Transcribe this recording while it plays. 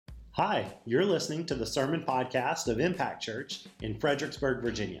Hi, you're listening to the Sermon Podcast of Impact Church in Fredericksburg,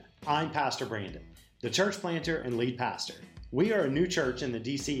 Virginia. I'm Pastor Brandon, the church planter and lead pastor. We are a new church in the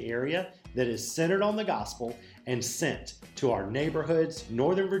DC area that is centered on the gospel and sent to our neighborhoods,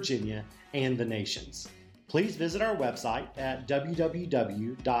 Northern Virginia, and the nations. Please visit our website at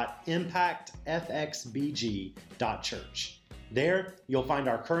www.impactfxbg.church. There, you'll find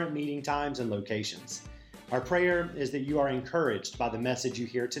our current meeting times and locations. Our prayer is that you are encouraged by the message you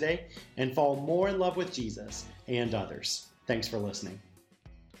hear today and fall more in love with Jesus and others. Thanks for listening.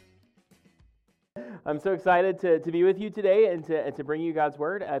 I'm so excited to be with you today and to bring you God's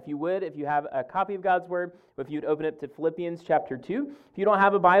Word. If you have a copy of God's Word, if you'd open it to Philippians chapter 2. If you don't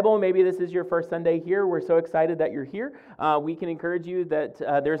have a Bible, maybe this is your first Sunday here, we're so excited that you're here. We can encourage you that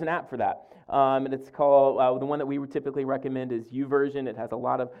there's an app for that. And it's called, the one that we would typically recommend is YouVersion. It has a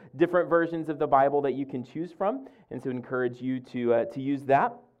lot of different versions of the Bible that you can choose from, and so encourage you to use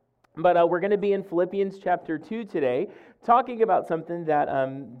that. But we're going to be in Philippians chapter 2 today, talking about something that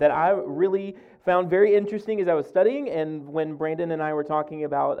I really found very interesting as I was studying, and when Brandon and I were talking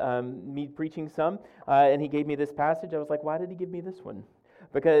about me preaching some, and he gave me this passage, I was like, why did he give me this one?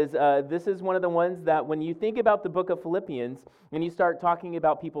 Because this is one of the ones that when you think about the book of Philippians, and you start talking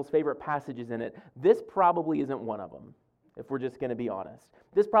about people's favorite passages in it, this probably isn't one of them, if we're just going to be honest.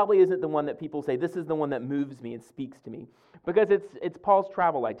 This probably isn't the one that people say, this is the one that moves me and speaks to me, because it's Paul's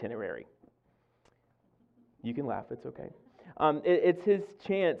travel itinerary. You can laugh, it's okay. It's his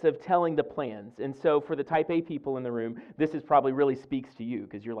chance of telling the plans. And so for the type A people in the room, this is probably really speaks to you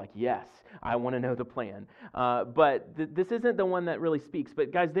because you're like, yes, I want to know the plan. But this isn't the one that really speaks.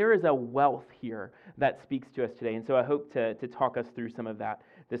 But guys, there is a wealth here that speaks to us today. And so I hope to talk us through some of that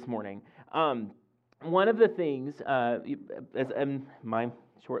this morning. One of the things, as in my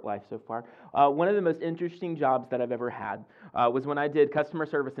short life so far, one of the most interesting jobs that I've ever had was when I did customer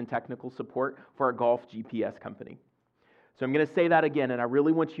service and technical support for a golf GPS company. So I'm going to say that again, and I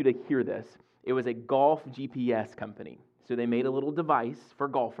really want you to hear this. It was a golf GPS company. So they made a little device for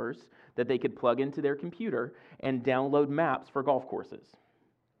golfers that they could plug into their computer and download maps for golf courses.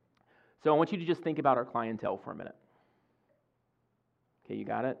 So I want you to just think about our clientele for a minute. Okay, you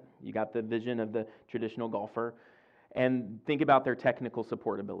got it? You got the vision of the traditional golfer. And think about their technical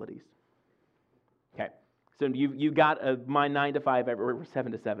support abilities. Okay. So you got my 9 to 5 or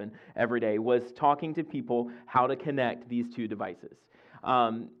 7 to 7 every day was talking to people how to connect these two devices.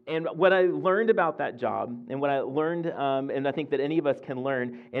 And what I learned about that job, and what I learned, and I think that any of us can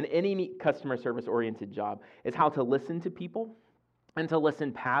learn in any customer service oriented job, is how to listen to people and to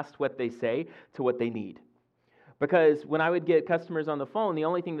listen past what they say to what they need. Because when I would get customers on the phone, the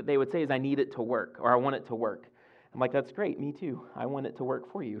only thing that they would say is, I need it to work, or I want it to work. I'm like, that's great, me too. I want it to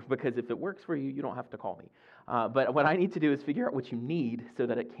work for you, because if it works for you, you don't have to call me. But what I need to do is figure out what you need so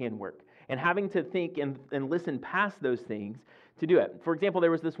that it can work. And having to think and listen past those things to do it. For example,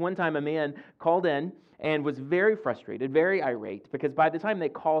 there was this one time a man called in and was very frustrated, very irate, because by the time they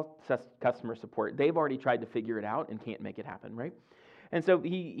call customer support, they've already tried to figure it out and can't make it happen, right? And so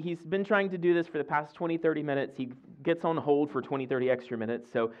he's been trying to do this for the past 20, 30 minutes. He gets on hold for 20, 30 extra minutes.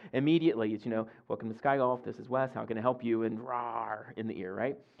 So immediately it's, welcome to Sky Golf. This is Wes. How can I help you? And rawr in the ear,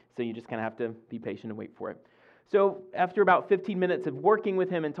 right? So you just kind of have to be patient and wait for it. So after about 15 minutes of working with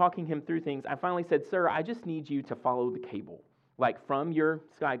him and talking him through things, I finally said, sir, I just need you to follow the cable, like from your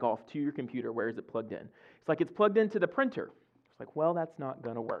Sky Golf to your computer. Where is it plugged in? It's like, it's plugged into the printer. It's like, well, that's not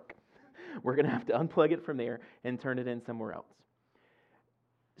going to work. We're going to have to unplug it from there and turn it in somewhere else.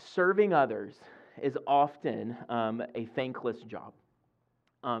 Serving others is often a thankless job.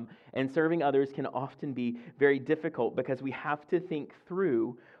 And serving others can often be very difficult because we have to think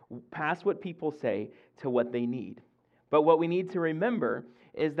through past what people say to what they need. But what we need to remember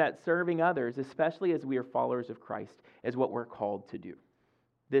is that serving others, especially as we are followers of Christ, is what we're called to do.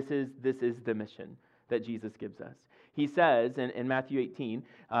 This is the mission that Jesus gives us. He says in Matthew 18,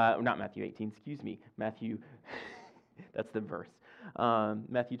 Matthew, that's the verse.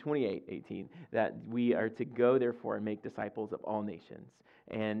 Matthew 28:18, that we are to go, therefore, and make disciples of all nations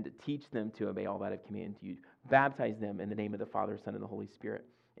and teach them to obey all that I've commanded you. Baptize them in the name of the Father, Son, and the Holy Spirit.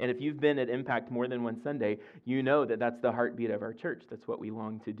 And if you've been at Impact more than one Sunday, you know that that's the heartbeat of our church. That's what we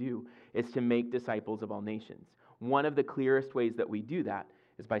long to do, is to make disciples of all nations. One of the clearest ways that we do that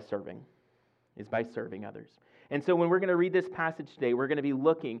is by serving others. And so when we're going to read this passage today, we're going to be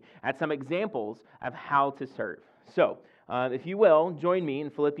looking at some examples of how to serve. So, if you will, join me in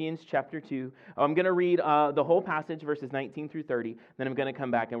Philippians chapter 2. I'm going to read the whole passage, verses 19 through 30. Then I'm going to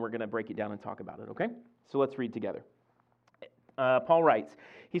come back and we're going to break it down and talk about it, okay? So let's read together. Paul writes,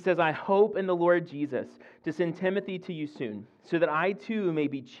 he says, I hope in the Lord Jesus to send Timothy to you soon, so that I too may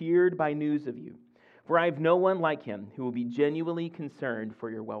be cheered by news of you. For I have no one like him who will be genuinely concerned for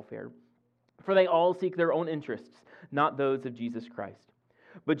your welfare. For they all seek their own interests, not those of Jesus Christ.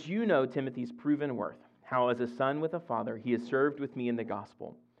 But you know Timothy's proven worth, how as a son with a father he has served with me in the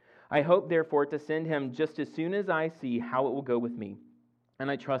gospel. I hope therefore to send him just as soon as I see how it will go with me.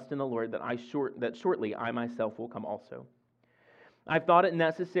 And I trust in the Lord that shortly I myself will come also. I've thought it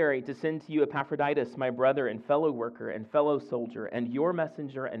necessary to send to you Epaphroditus, my brother and fellow worker and fellow soldier, and your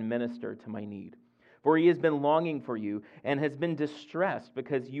messenger and minister to my need. For he has been longing for you and has been distressed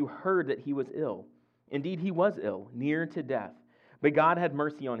because you heard that he was ill. Indeed, he was ill, near to death. But God had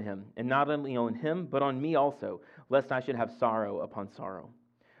mercy on him, and not only on him, but on me also, lest I should have sorrow upon sorrow.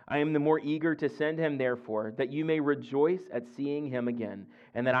 I am the more eager to send him, therefore, that you may rejoice at seeing him again,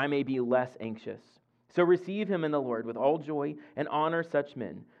 and that I may be less anxious. So receive him in the Lord with all joy and honor such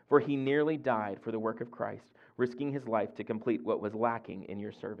men, for he nearly died for the work of Christ, risking his life to complete what was lacking in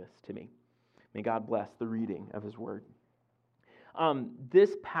your service to me. May God bless the reading of his word.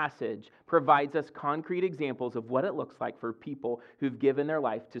 This passage provides us concrete examples of what it looks like for people who've given their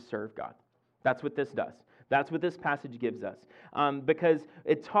life to serve God. That's what this does. That's what this passage gives us. Because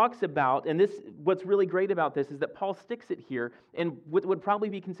it talks about, and this, what's really great about this is that Paul sticks it here in what would probably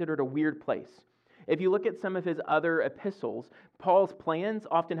be considered a weird place. If you look at some of his other epistles, Paul's plans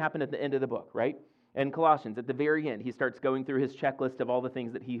often happen at the end of the book, right? In Colossians, at the very end, he starts going through his checklist of all the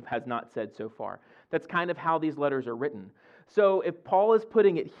things that he has not said so far. That's kind of how these letters are written. So if Paul is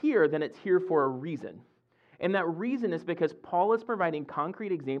putting it here, then it's here for a reason. And that reason is because Paul is providing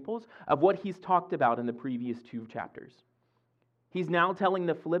concrete examples of what he's talked about in the previous 2 chapters. He's now telling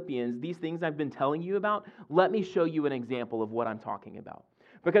the Philippians, these things I've been telling you about, let me show you an example of what I'm talking about.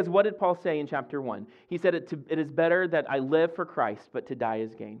 Because what did Paul say in chapter 1? He said, it is better that I live for Christ, but to die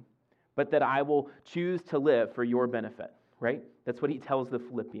is gain. But that I will choose to live for your benefit, right? That's what he tells the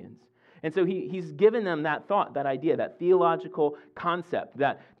Philippians. And so he's given them that thought, that idea, that theological concept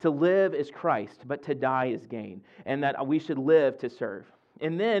that to live is Christ, but to die is gain, and that we should live to serve.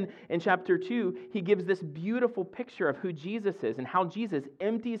 And then in chapter 2, he gives this beautiful picture of who Jesus is and how Jesus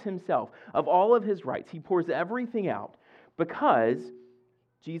empties himself of all of his rights. He pours everything out because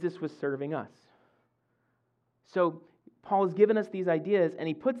Jesus was serving us. So Paul has given us these ideas, and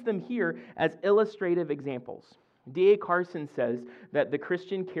he puts them here as illustrative examples. D.A. Carson says that the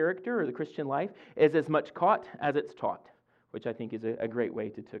Christian character or the Christian life is as much caught as it's taught, which I think is a great way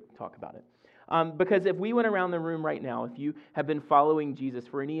to talk about it. Because if we went around the room right now, if you have been following Jesus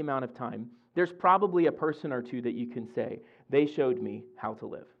for any amount of time, there's probably a person or two that you can say, they showed me how to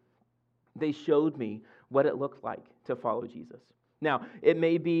live. They showed me what it looked like to follow Jesus. Now, it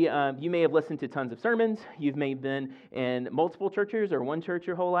may be, you may have listened to tons of sermons, you may have been in multiple churches or one church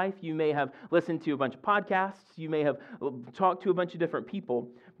your whole life, you may have listened to a bunch of podcasts, you may have talked to a bunch of different people,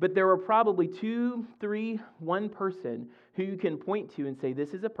 but there are probably 2, 3, 1 person who you can point to and say, this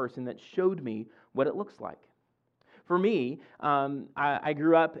is a person that showed me what it looks like. For me, I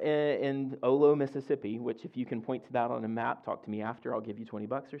grew up in Olo, Mississippi, which if you can point to that on a map, talk to me after, I'll give you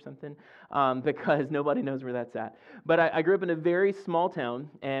 $20 or something, because nobody knows where that's at. But I grew up in a very small town,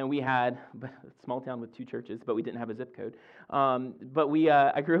 and we had a small town with 2 churches, but we didn't have a zip code.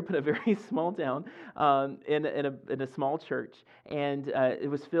 I grew up in a very small town in a small church, and it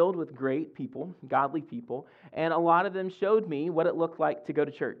was filled with great people, godly people, and a lot of them showed me what it looked like to go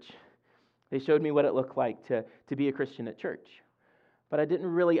to church. They showed me what it looked like to be a Christian at church. But I didn't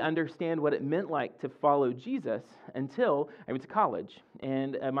really understand what it meant like to follow Jesus until I went to college.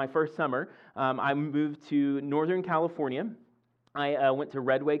 And my first summer, I moved to Northern California. I went to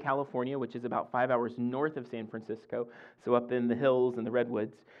Redway, California, which is about 5 hours north of San Francisco, so up in the hills and the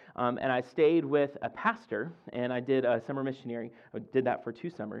redwoods. And I stayed with a pastor, and I did a summer missionary. I did that for 2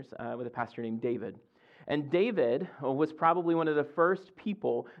 summers with a pastor named David. And David was probably one of the first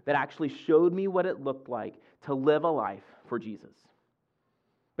people that actually showed me what it looked like to live a life for Jesus.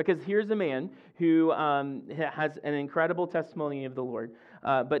 Because here's a man who has an incredible testimony of the Lord,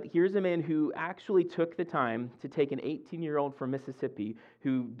 but here's a man who actually took the time to take an 18-year-old from Mississippi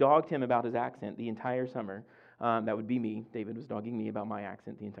who dogged him about his accent the entire summer. That would be me. David was dogging me about my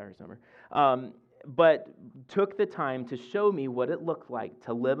accent the entire summer. But took the time to show me what it looked like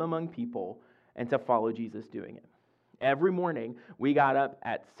to live among people and to follow Jesus doing it. Every morning, we got up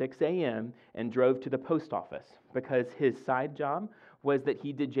at 6 a.m. and drove to the post office because his side job was that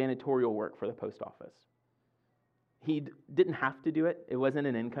he did janitorial work for the post office. He didn't have to do it. It wasn't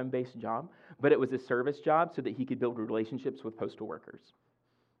an income-based job, but it was a service job so that he could build relationships with postal workers.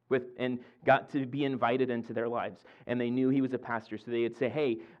 and got to be invited into their lives. And they knew he was a pastor, so they'd say,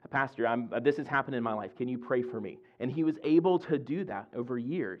 hey, pastor, this has happened in my life. Can you pray for me? And he was able to do that over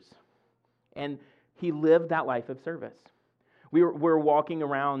years. And he lived that life of service. We were walking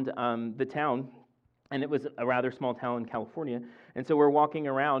around the town, and it was a rather small town in California. And so we're walking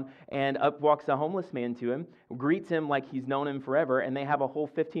around, and up walks a homeless man to him, greets him like he's known him forever, and they have a whole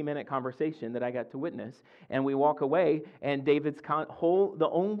 15-minute conversation that I got to witness. And we walk away, and David's the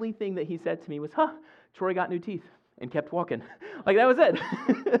only thing that he said to me was, Troy got new teeth, and kept walking. Like, that was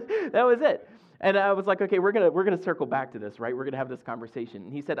it. That was it. And I was like, okay, we're gonna circle back to this, right? We're gonna have this conversation.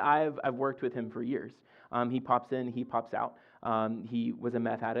 And he said, I've worked with him for years. He pops in, he pops out. He was a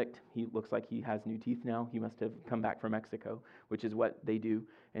meth addict. He looks like he has new teeth now. He must have come back from Mexico, which is what they do.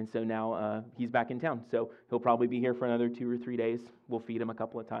 And so now he's back in town. So he'll probably be here for another 2 or 3 days. We'll feed him a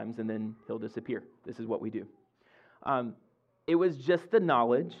couple of times, and then he'll disappear. This is what we do. It was just the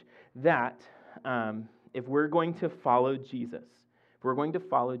knowledge that if we're going to follow Jesus,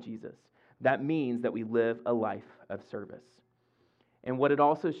 that means that we live a life of service. And what it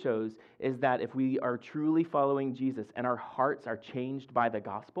also shows is that if we are truly following Jesus and our hearts are changed by the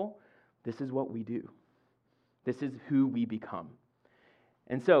gospel, this is what we do. This is who we become.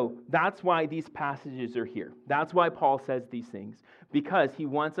 And so that's why these passages are here. That's why Paul says these things, because he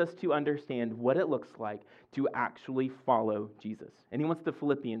wants us to understand what it looks like to actually follow Jesus. And he wants the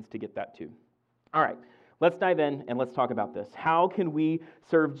Philippians to get that too. All right. Let's dive in and let's talk about this. How can we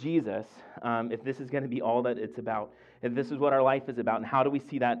serve Jesus if this is going to be all that it's about? If this is what our life is about, and how do we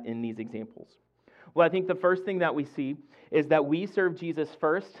see that in these examples? Well, I think the first thing that we see is that we serve Jesus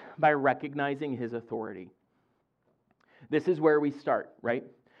first by recognizing his authority. This is where we start, right?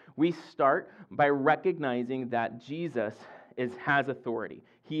 We start by recognizing that Jesus has authority.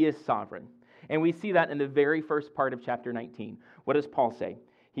 He is sovereign. And we see that in the very first part of chapter 19. What does Paul say?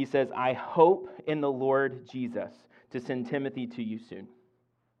 He says, I hope in the Lord Jesus to send Timothy to you soon.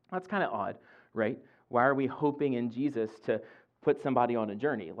 That's kind of odd, right? Why are we hoping in Jesus to put somebody on a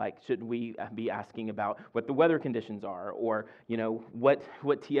journey? Like, shouldn't we be asking about what the weather conditions are? Or, what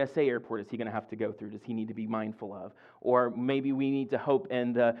TSA airport is he going to have to go through? Does he need to be mindful of? Or maybe we need to hope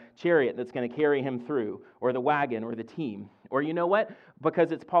in the chariot that's going to carry him through, or the wagon, or the team. Or you know what?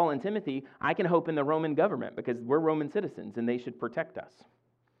 Because it's Paul and Timothy, I can hope in the Roman government because we're Roman citizens and they should protect us.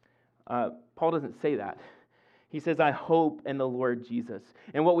 Paul doesn't say that. He says, I hope in the Lord Jesus.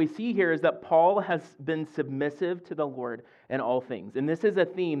 And what we see here is that Paul has been submissive to the Lord in all things. And this is a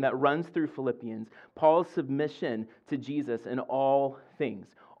theme that runs through Philippians. Paul's submission to Jesus in all things.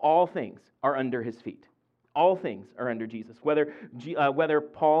 All things are under his feet. All things are under Jesus. Whether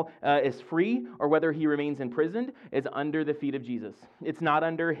Paul is free or whether he remains imprisoned is under the feet of Jesus. It's not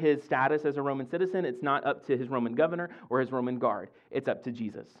under his status as a Roman citizen. It's not up to his Roman governor or his Roman guard. It's up to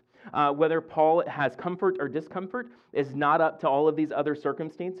Jesus. Whether Paul has comfort or discomfort is not up to all of these other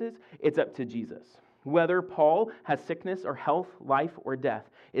circumstances. It's up to Jesus. Whether Paul has sickness or health, life or death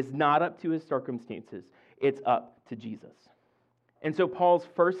is not up to his circumstances. It's up to Jesus. And so Paul's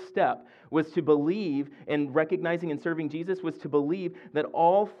first step was to believe, and recognizing and serving Jesus was to believe that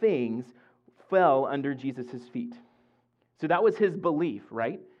all things fell under Jesus' feet. So that was his belief,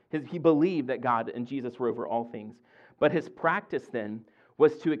 right? He believed that God and Jesus were over all things. But his practice then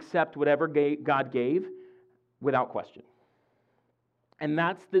was to accept whatever God gave without question. And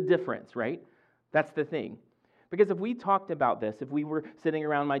that's the difference, right? That's the thing. Because if we talked about this, if we were sitting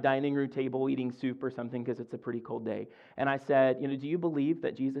around my dining room table eating soup or something because it's a pretty cold day, and I said, do you believe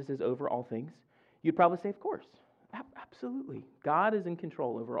that Jesus is over all things? You'd probably say, of course. Absolutely. God is in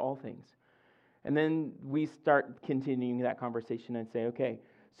control over all things. And then we start continuing that conversation and say, okay,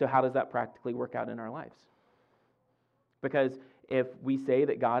 so how does that practically work out in our lives? Because if we say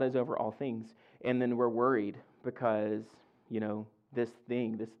that God is over all things, and then we're worried because,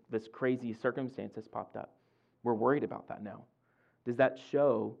 this crazy circumstance has popped up, we're worried about that now. Does that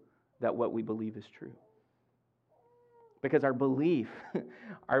show that what we believe is true? Because our belief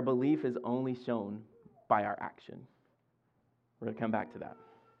is only shown by our action. We're going to come back to that.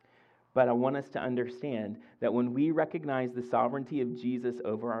 But I want us to understand that when we recognize the sovereignty of Jesus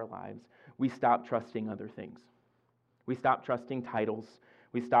over our lives, we stop trusting other things. We stop trusting titles.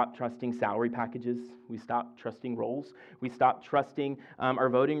 We stop trusting salary packages. We stop trusting roles. We stop trusting our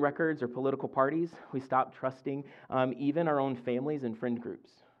voting records or political parties. We stop trusting even our own families and friend groups.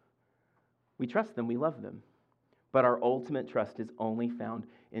 We trust them. We love them. But our ultimate trust is only found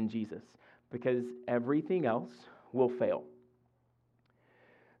in Jesus because everything else will fail.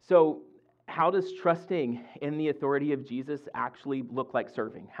 So how does trusting in the authority of Jesus actually look like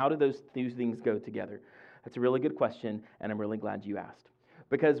serving? How do those two things go together? That's a really good question, and I'm really glad you asked.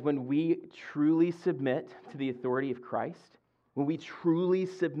 Because when we truly submit to the authority of Christ, when we truly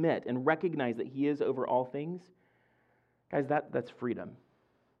submit and recognize that He is over all things, guys, that's freedom.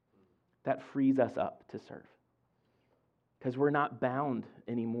 That frees us up to serve. Because we're not bound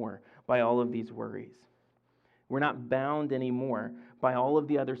anymore by all of these worries. We're not bound anymore by all of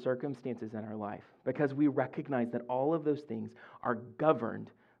the other circumstances in our life, because we recognize that all of those things are governed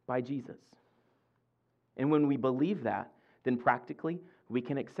by Jesus. And when we believe that, then practically we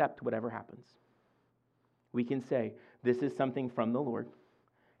can accept whatever happens. We can say, this is something from the Lord,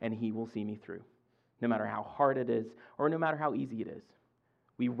 and He will see me through, no matter how hard it is or no matter how easy it is.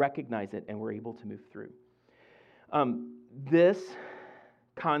 We recognize it and we're able to move through. This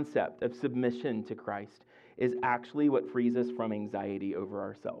concept of submission to Christ is actually what frees us from anxiety over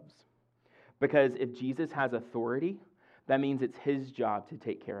ourselves. Because if Jesus has authority, that means it's His job to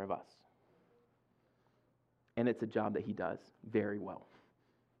take care of us. And it's a job that He does very well.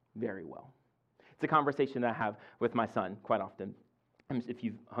 Very well. It's a conversation that I have with my son quite often. If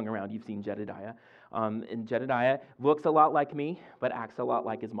you've hung around, you've seen Jedediah. And Jedediah looks a lot like me, but acts a lot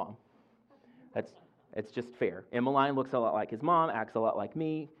like his mom. It's just fair. Emmeline looks a lot like his mom, acts a lot like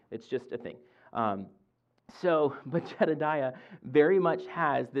me. It's just a thing. But Jedediah very much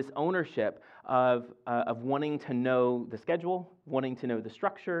has this ownership of wanting to know the schedule, wanting to know the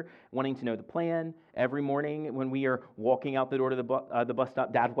structure, wanting to know the plan. Every morning when we are walking out the door to the bus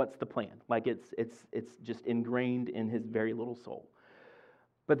stop, Dad, what's the plan? Like it's just ingrained in his very little soul.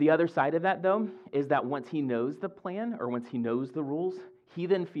 But the other side of that, though, is that once he knows the plan or once he knows the rules, he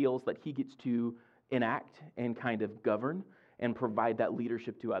then feels that he gets to enact and kind of govern and provide that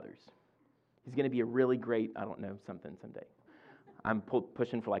leadership to others. He's going to be a really great, something someday. I'm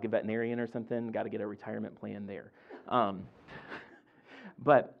pushing for like a veterinarian or something. Got to get a retirement plan there.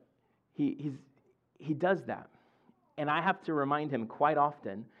 But he does that. And I have to remind him quite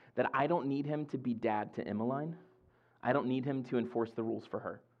often that I don't need him to be dad to Emmeline. I don't need him to enforce the rules for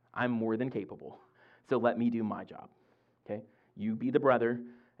her. I'm more than capable. So let me do my job. Okay? You be the brother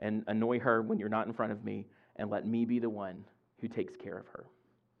and annoy her when you're not in front of me, and let me be the one who takes care of her.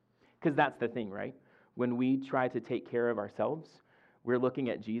 Because that's the thing, right? When we try to take care of ourselves, we're looking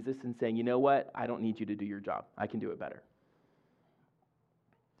at Jesus and saying, you know what? I don't need you to do your job. I can do it better.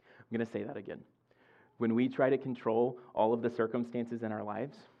 I'm going to say that again. When we try to control all of the circumstances in our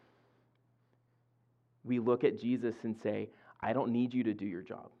lives, we look at Jesus and say, I don't need you to do your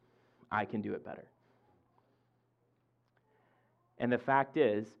job. I can do it better. And the fact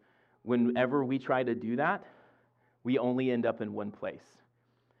is, whenever we try to do that, we only end up in one place.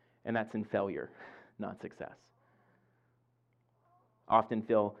 And that's in failure, not success. I often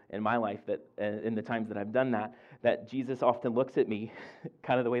feel in my life that in the times that I've done that Jesus often looks at me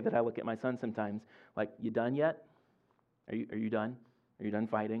kind of the way that I look at my son sometimes, like, you done yet? Are you done? Are you done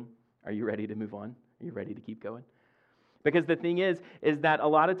fighting? Are you ready to move on? Are you ready to keep going? Because the thing is that a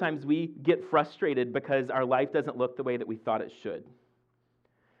lot of times we get frustrated because our life doesn't look the way that we thought it should.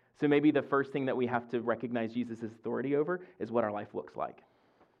 So maybe the first thing that we have to recognize Jesus' authority over is what our life looks like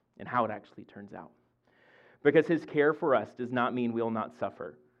and how it actually turns out. Because His care for us does not mean we'll not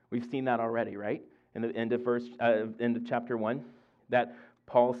suffer. We've seen that already, right? In the end of chapter 1, that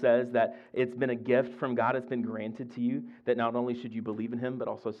Paul says that it's been a gift from God, it's been granted to you, that not only should you believe in Him, but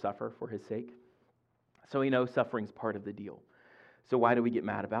also suffer for His sake. So we know suffering's part of the deal. So why do we get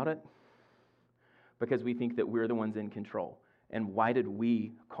mad about it? Because we think that we're the ones in control. And why did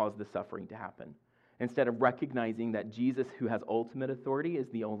we cause the suffering to happen? Instead of recognizing that Jesus, who has ultimate authority, is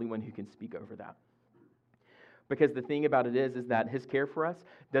the only one who can speak over that. Because the thing about it is that His care for us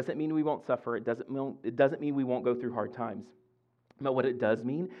doesn't mean we won't suffer. It doesn't mean we won't go through hard times. But what it does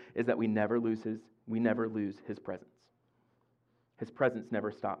mean is that we never lose His presence. His presence never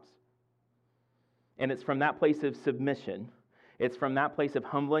stops. And it's from that place of submission, it's from that place of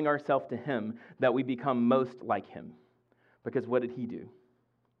humbling ourselves to Him that we become most like Him. Because what did He do?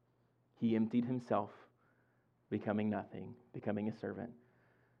 He emptied Himself, becoming nothing, becoming a servant,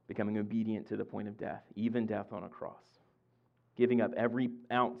 becoming obedient to the point of death, even death on a cross, giving up every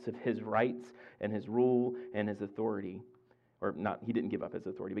ounce of His rights and His rule and His authority. Or not, He didn't give up His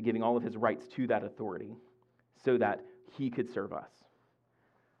authority, but giving all of His rights to that authority so that He could serve us.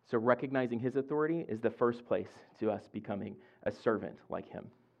 So recognizing His authority is the first place to us becoming a servant like Him.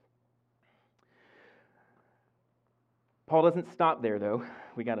 Paul doesn't stop there, though.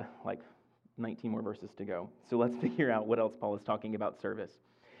 We got 19 more verses to go. So let's figure out what else Paul is talking about service.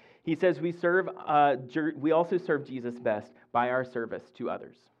 He says we also serve Jesus best by our service to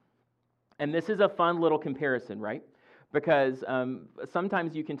others. And this is a fun little comparison, right? Because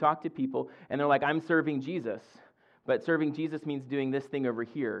sometimes you can talk to people and they're like, I'm serving Jesus. but serving Jesus means doing this thing over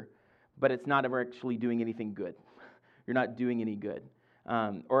here, but it's not ever actually doing anything good. You're not doing any good.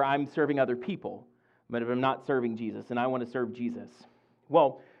 Or I'm serving other people, but if I'm not serving Jesus, and I want to serve Jesus.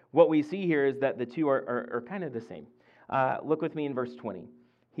 Well, what we see here is that the two are kind of the same. Look with me in verse 20.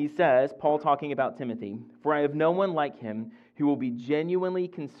 He says, Paul talking about Timothy, "For I have no one like him who will be genuinely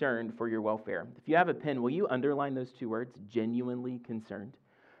concerned for your welfare." If you have a pen, will you underline those two words, genuinely concerned?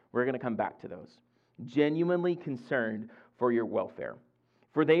 We're going to come back to those. Genuinely concerned for your welfare.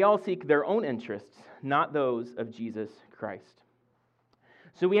 For they all seek their own interests, not those of Jesus Christ.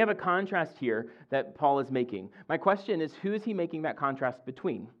 So we have a contrast here that Paul is making. My question is, who is he making that contrast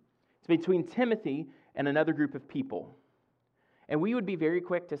between? It's between Timothy and another group of people. And we would be very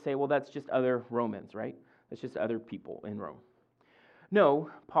quick to say, well, that's just other Romans, right? That's just other people in Rome. No,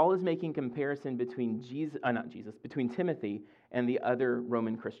 Paul is making comparison between between Timothy and the other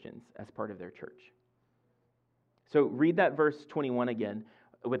Roman Christians as part of their church. So read that verse 21 again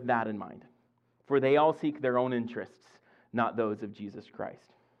with that in mind. For they all seek their own interests, not those of Jesus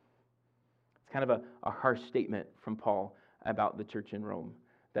Christ. It's kind of a harsh statement from Paul about the church in Rome,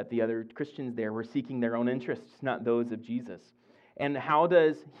 that the other Christians there were seeking their own interests, not those of Jesus. And how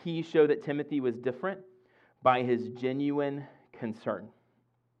does he show that Timothy was different? By his genuine concern.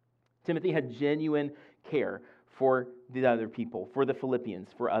 Timothy had genuine care for the other people, for the Philippians,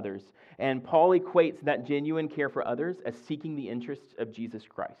 for others. And Paul equates that genuine care for others as seeking the interests of Jesus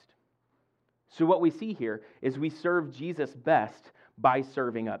Christ. So what we see here is we serve Jesus best by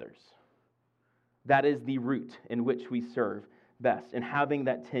serving others. That is the route in which we serve best, and having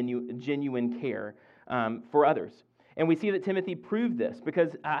that genuine care for others. And we see that Timothy proved this,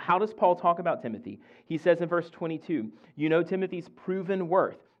 because how does Paul talk about Timothy? He says in verse 22, "You know Timothy's proven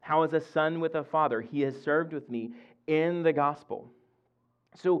worth, how as a son with a father he has served with me in the gospel."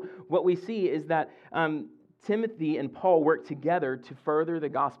 So what we see is that Timothy and Paul worked together to further the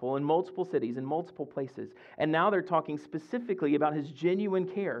gospel in multiple cities, in multiple places. And now they're talking specifically about his genuine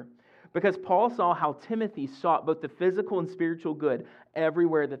care, because Paul saw how Timothy sought both the physical and spiritual good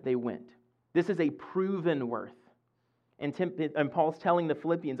everywhere that they went. This is a proven worth. And Paul's telling the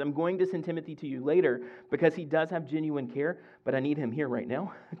Philippians, I'm going to send Timothy to you later because he does have genuine care, but I need him here right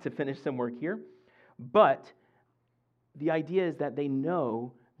now to finish some work here. But the idea is that they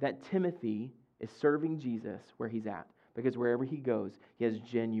know that Timothy is serving Jesus where he's at, because wherever he goes, he has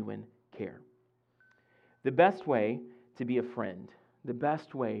genuine care. The best way to be a friend, the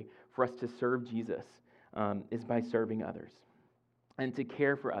best way for us to serve Jesus is by serving others and to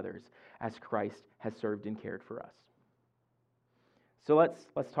care for others as Christ has served and cared for us. So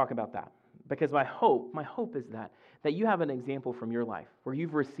let's talk about that, because my hope is that you have an example from your life where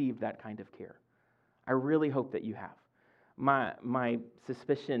you've received that kind of care. I really hope that you have. My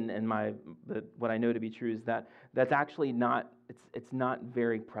suspicion and what I know to be true is that that's actually not it's not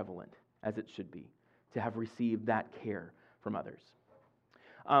very prevalent as it should be to have received that care from others.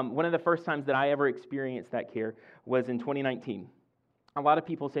 One of the first times that I ever experienced that care was in 2019. A lot of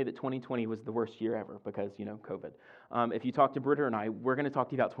people say that 2020 was the worst year ever because, COVID. If you talk to Britta and I, we're going to talk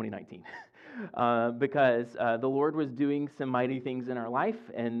to you about 2019 because the Lord was doing some mighty things in our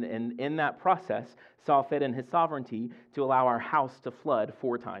life, and in that process saw fit in his sovereignty to allow our house to flood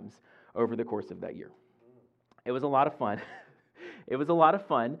 4 times over the course of that year. It was a lot of fun. It was a lot of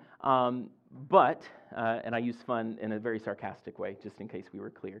fun, but, and I use fun in a very sarcastic way, just in case we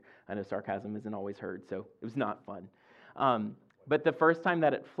were clear. I know sarcasm isn't always heard, so it was not fun. But the first time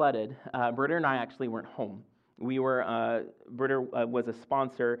that it flooded, Britta and I actually weren't home. Britta was a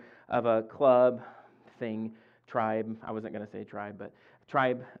sponsor of a club thing, tribe. I wasn't going to say tribe, but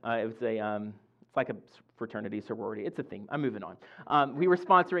tribe. It was it's like a fraternity, sorority. It's a thing. I'm moving on. We were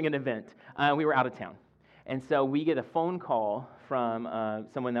sponsoring an event. We were out of town. And so we get a phone call from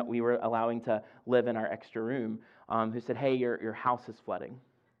someone that we were allowing to live in our extra room who said, hey, your house is flooding.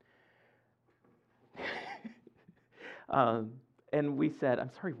 And we said,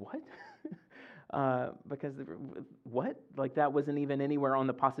 I'm sorry, what? Because what? Like that wasn't even anywhere on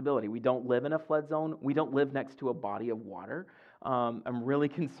the possibility. We don't live in a flood zone. We don't live next to a body of water. I'm really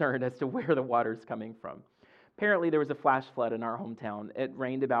concerned as to where the water's coming from. Apparently there was a flash flood in our hometown. It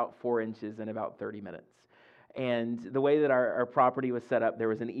rained about 4 inches in about 30 minutes. And the way that our property was set up, there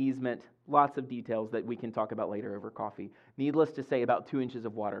was an easement, lots of details that we can talk about later over coffee. Needless to say, about 2 inches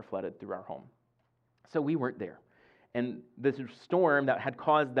of water flooded through our home. So we weren't there. And the storm that had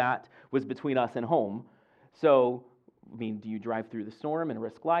caused that was between us and home. So, do you drive through the storm and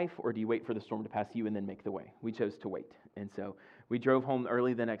risk life, or do you wait for the storm to pass you and then make the way? We chose to wait. And so we drove home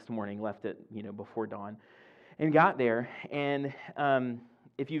early the next morning, left it, before dawn, and got there. And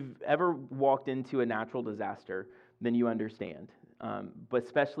if you've ever walked into a natural disaster, then you understand. But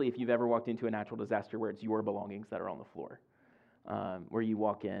especially if you've ever walked into a natural disaster where it's your belongings that are on the floor, where you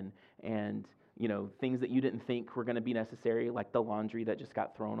walk in and things that you didn't think were going to be necessary, like the laundry that just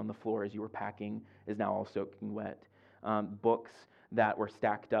got thrown on the floor as you were packing is now all soaking wet. Books that were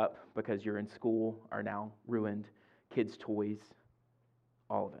stacked up because you're in school are now ruined. Kids' toys,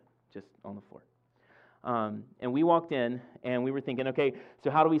 all of it, just on the floor. And we walked in and we were thinking, okay, so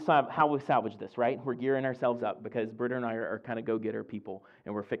how we salvage this, right? We're gearing ourselves up because Britta and I are kind of go-getter people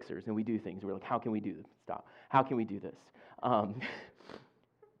and we're fixers and we do things. We're like, how can we do this? How can we do this?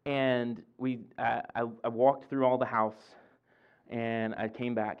 And I walked through all the house and I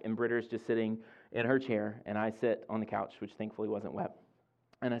came back and Britta's just sitting in her chair and I sit on the couch, which thankfully wasn't wet.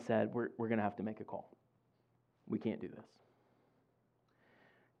 And I said, we're going to have to make a call. We can't do this.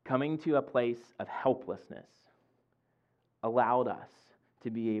 Coming to a place of helplessness allowed us to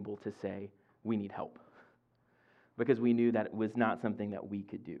be able to say, we need help. Because we knew that it was not something that we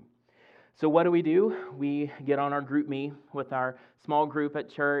could do. So what do? We get on our group me with our small group at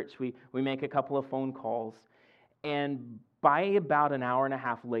church. We make a couple of phone calls. And by about an hour and a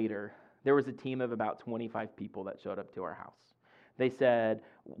half later, there was a team of about 25 people that showed up to our house. They said,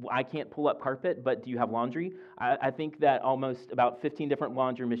 I can't pull up carpet, but do you have laundry? I think that almost about 15 different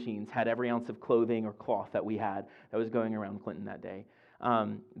laundry machines had every ounce of clothing or cloth that we had that was going around Clinton that day.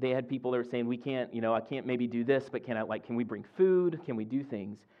 They had people that were saying, we can't, I can't maybe do this, but can we bring food? Can we do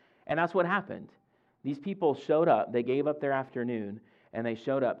things? And that's what happened. These people showed up, they gave up their afternoon, and they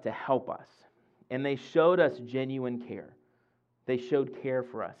showed up to help us. And they showed us genuine care. They showed care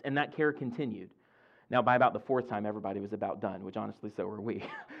for us, and that care continued. Now, by about the fourth time, everybody was about done, which honestly, so were we.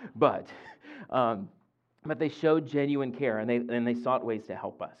 But they showed genuine care, and they sought ways to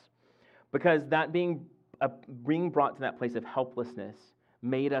help us. Because that being brought to that place of helplessness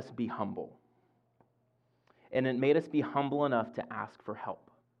made us be humble. And it made us be humble enough to ask for help.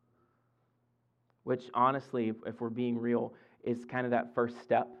 Which, honestly, if we're being real, is kind of that first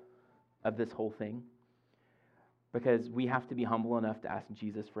step of this whole thing. Because we have to be humble enough to ask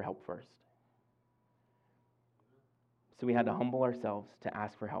Jesus for help first. So we had to humble ourselves to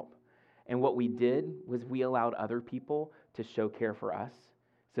ask for help. And what we did was we allowed other people to show care for us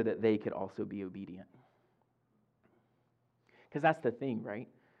so that they could also be obedient. Because that's the thing, right?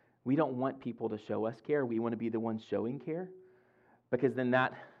 We don't want people to show us care. We want to be the ones showing care. Because then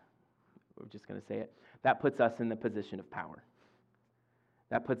we're just going to say it, that puts us in the position of power.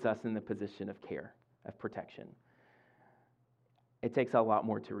 That puts us in the position of care, of protection. It takes a lot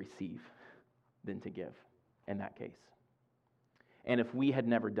more to receive than to give in that case. And if we had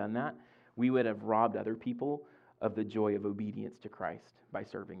never done that, we would have robbed other people of the joy of obedience to Christ by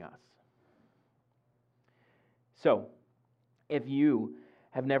serving us. So, if you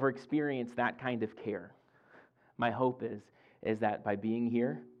have never experienced that kind of care, my hope is that by being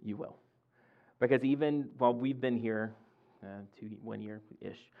here, you will. Because even while we've been here, 1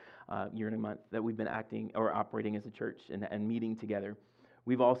 year-ish, year and a month, that we've been acting or operating as a church and meeting together,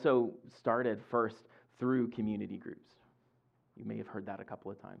 we've also started first through community groups. You may have heard that a couple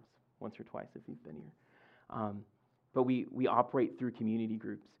of times, once or twice if you've been here. But we operate through community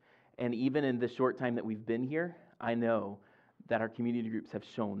groups. And even in the short time that we've been here, I know that our community groups have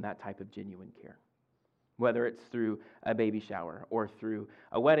shown that type of genuine care. Whether it's through a baby shower or through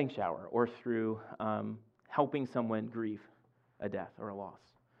a wedding shower or through helping someone grieve a death or a loss.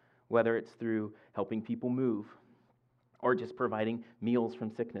 Whether it's through helping people move or just providing meals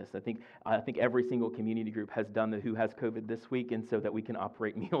from sickness. I think every single community group has done the Who Has COVID this week, and so that we can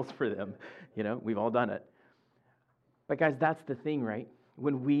operate meals for them. We've all done it. But guys, that's the thing, right?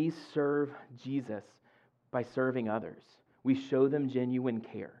 When we serve Jesus by serving others, we show them genuine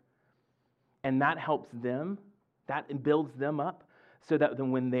care. And that helps them, that builds them up, so that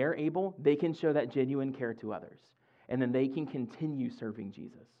then when they're able, they can show that genuine care to others. And then they can continue serving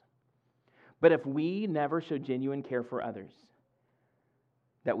Jesus. But if we never show genuine care for others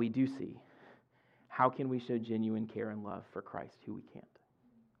that we do see, how can we show genuine care and love for Christ who we can't?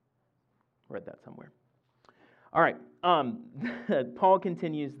 Read that somewhere. All right. Paul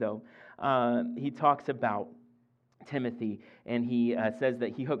continues, though. He talks about Timothy, and he says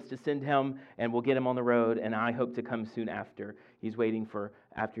that he hopes to send him, and we'll get him on the road, and I hope to come soon after. He's waiting for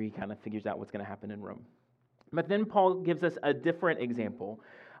after he kind of figures out what's going to happen in Rome. But then Paul gives us a different example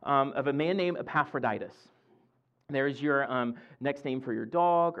of a man named Epaphroditus. There's your next name for your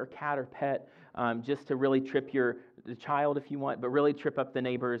dog or cat or pet, just to really trip the child if you want, but really trip up the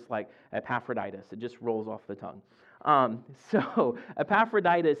neighbors like Epaphroditus. It just rolls off the tongue. So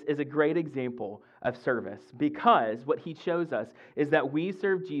Epaphroditus is a great example of service because what he shows us is that we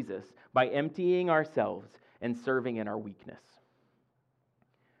serve Jesus by emptying ourselves and serving in our weakness.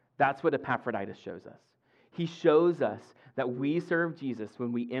 That's what Epaphroditus shows us. He shows us that we serve Jesus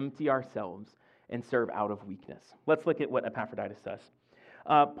when we empty ourselves and serve out of weakness. Let's look at what Epaphroditus says.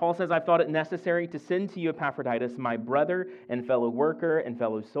 Paul says, I've thought it necessary to send to you Epaphroditus, my brother and fellow worker and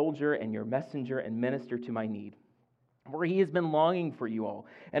fellow soldier and your messenger and minister to my need. For he has been longing for you all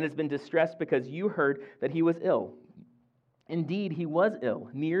and has been distressed because you heard that he was ill. Indeed, he was ill,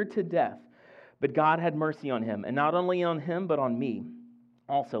 near to death, but God had mercy on him, and not only on him, but on me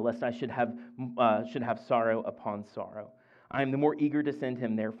also, lest I should have sorrow upon sorrow. I am the more eager to send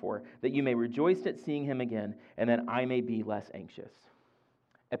him, therefore, that you may rejoice at seeing him again, and that I may be less anxious.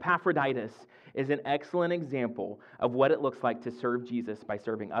 Epaphroditus is an excellent example of what it looks like to serve Jesus by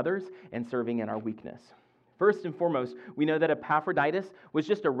serving others and serving in our weakness. First and foremost, we know that Epaphroditus was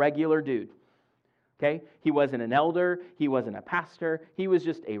just a regular dude. Okay? He wasn't an elder. He wasn't a pastor. He was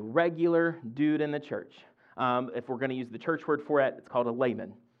just a regular dude in the church. If we're going to use the church word for it, it's called a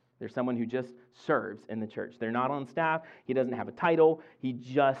layman. There's someone who just serves in the church. They're not on staff. He doesn't have a title. He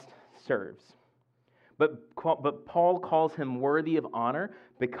just serves. But Paul calls him worthy of honor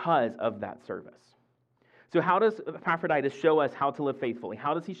because of that service. So how does Epaphroditus show us how to live faithfully?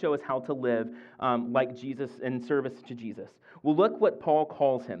 How does he show us how to live like Jesus in service to Jesus? Well, look what Paul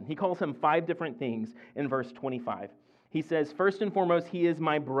calls him. He calls him 5 different things in verse 25. He says, first and foremost, he is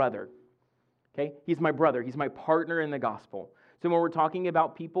my brother. Okay? He's my brother. He's my partner in the gospel. So when we're talking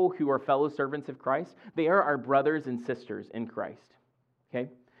about people who are fellow servants of Christ, they are our brothers and sisters in Christ. Okay?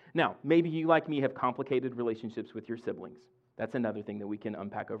 Now, maybe you, like me, have complicated relationships with your siblings. That's another thing that we can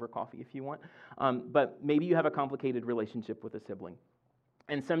unpack over coffee if you want. But maybe you have a complicated relationship with a sibling.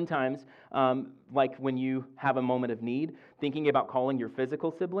 And sometimes, like when you have a moment of need, thinking about calling your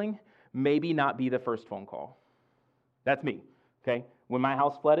physical sibling, maybe not be the first phone call. That's me, okay? When my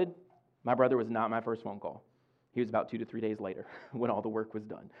house flooded, my brother was not my first phone call. He was about 2 to 3 days later when all the work was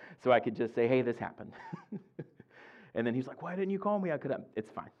done. So I could just say, hey, this happened. And then he's like, why didn't you call me? I could have. It's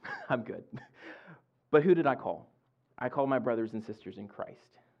fine. I'm good. But who did I call? I called my brothers and sisters in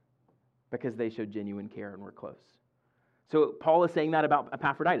Christ because they showed genuine care and were close. So Paul is saying that about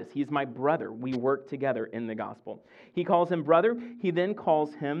Epaphroditus. He's my brother. We work together in the gospel. He calls him brother. He then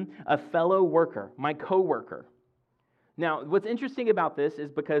calls him a fellow worker, my co-worker. Now, what's interesting about this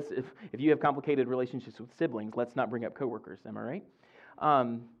is because if you have complicated relationships with siblings, let's not bring up coworkers, am I right?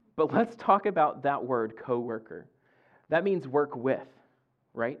 But let's talk about that word, co-worker. That means work with,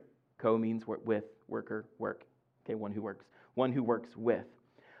 right? Co means with, worker, work. Okay, one who works with.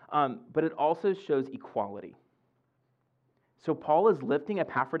 But it also shows equality. So Paul is lifting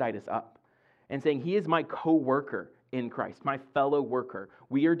Epaphroditus up and saying, he is my co-worker in Christ, my fellow worker.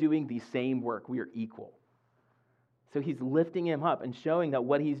 We are doing the same work. We are equal. So he's lifting him up and showing that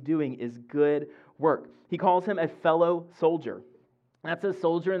what he's doing is good work. He calls him a fellow soldier. That's a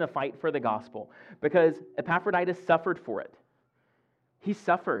soldier in the fight for the gospel because Epaphroditus suffered for it. He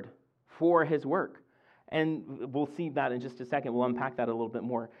suffered for his work. And we'll see that in just a second. We'll unpack that a little bit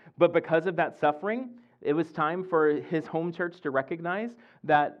more. But because of that suffering, it was time for his home church to recognize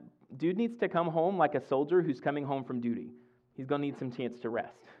that dude needs to come home like a soldier who's coming home from duty. He's going to need some chance to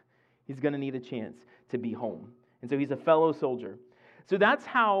rest. He's going to need a chance to be home. And so he's a fellow soldier. So that's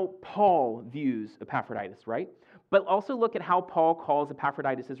how Paul views Epaphroditus, right? But also look at how Paul calls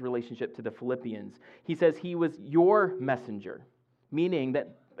Epaphroditus' relationship to the Philippians. He says he was your messenger, meaning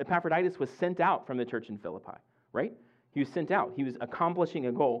that Epaphroditus was sent out from the church in Philippi, right? He was sent out. He was accomplishing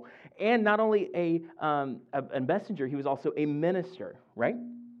a goal. And not only a messenger, he was also a minister, right?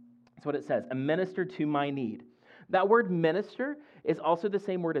 That's what it says, a minister to my need. That word minister is also the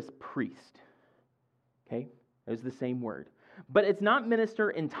same word as priest, okay? It's the same word. But it's not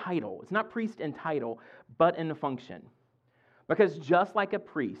minister in title. It's not priest in title, but in function. Because just like a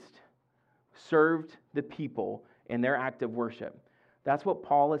priest served the people in their act of worship, that's what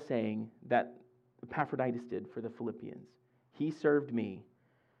Paul is saying that Epaphroditus did for the Philippians. He served me,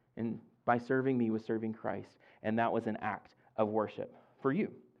 and by serving me was serving Christ, and that was an act of worship for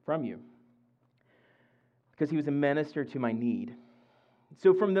you, from you. Because he was a minister to my need.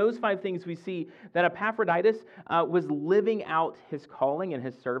 So from those 5 things, we see that Epaphroditus was living out his calling and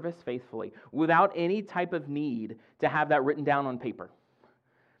his service faithfully without any type of need to have that written down on paper.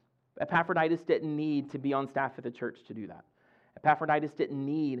 Epaphroditus didn't need to be on staff at the church to do that. Epaphroditus didn't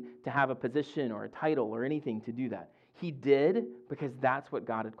need to have a position or a title or anything to do that. He did because that's what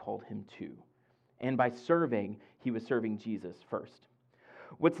God had called him to. And by serving, he was serving Jesus first.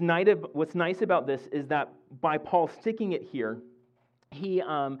 What's nice about this is that by Paul sticking it here,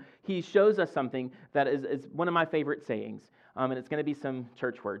 he shows us something that is one of my favorite sayings, and it's going to be some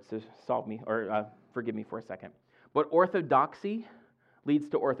church words, so solve me or forgive me for a second. But orthodoxy leads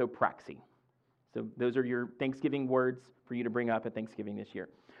to orthopraxy. So those are your Thanksgiving words for you to bring up at Thanksgiving this year.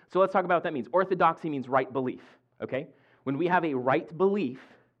 So let's talk about what that means. Orthodoxy means right belief, okay? When we have a right belief,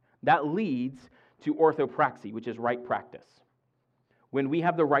 that leads to orthopraxy, which is right practice. When we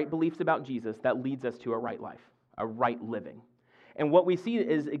have the right beliefs about Jesus, that leads us to a right life, a right living. And what we see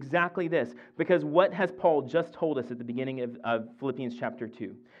is exactly this, because what has Paul just told us at the beginning of Philippians chapter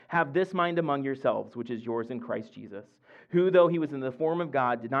 2? Have this mind among yourselves, which is yours in Christ Jesus, who, though he was in the form of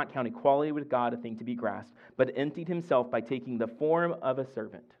God, did not count equality with God a thing to be grasped, but emptied himself by taking the form of a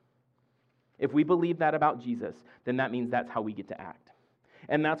servant. If we believe that about Jesus, then that means that's how we get to act.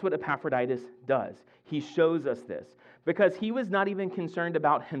 And that's what Epaphroditus does. He shows us this, because he was not even concerned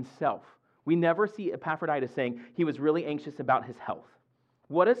about himself. We never see Epaphroditus saying he was really anxious about his health.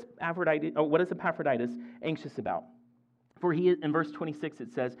 What is Epaphroditus anxious about? For he, in verse 26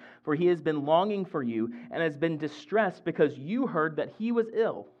 it says, "For he has been longing for you and has been distressed because you heard that he was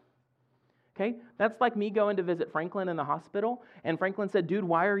ill." Okay? That's like me going to visit Franklin in the hospital, and Franklin said, "Dude,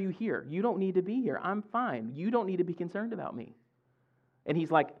 why are you here? You don't need to be here. I'm fine. You don't need to be concerned about me." And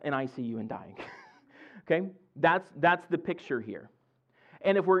he's like in ICU and dying. Okay? That's the picture here.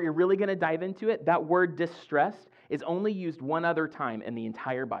 And if we're really going to dive into it, that word distressed is only used one other time in the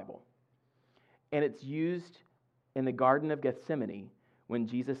entire Bible. And it's used in the Garden of Gethsemane when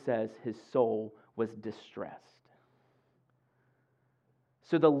Jesus says his soul was distressed.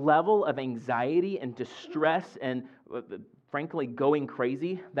 So the level of anxiety and distress and, frankly, going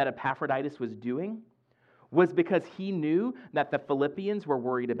crazy that Epaphroditus was doing was because he knew that the Philippians were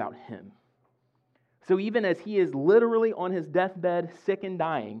worried about him. So even as he is literally on his deathbed, sick and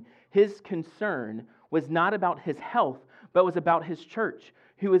dying, his concern was not about his health, but was about his church,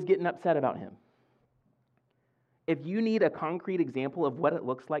 who was getting upset about him. If you need a concrete example of what it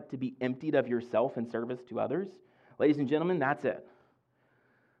looks like to be emptied of yourself in service to others, ladies and gentlemen, that's it.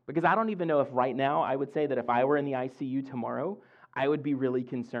 Because I don't even know if right now I would say that if I were in the ICU tomorrow, I would be really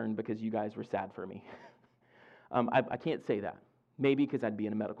concerned because you guys were sad for me. I can't say that. Maybe because I'd be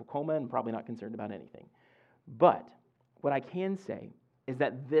in a medical coma and probably not concerned about anything. But what I can say is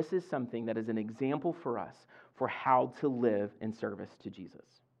that this is something that is an example for us for how to live in service to Jesus,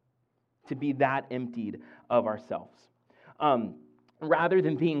 to be that emptied of ourselves. Rather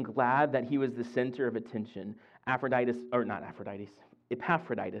than being glad that he was the center of attention, Epaphroditus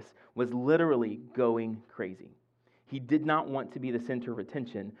was literally going crazy. He did not want to be the center of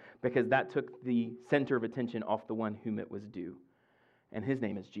attention because that took the center of attention off the one whom it was due. And his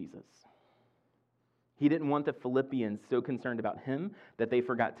name is Jesus. He didn't want the Philippians so concerned about him that they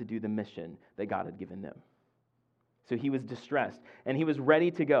forgot to do the mission that God had given them. So he was distressed and he was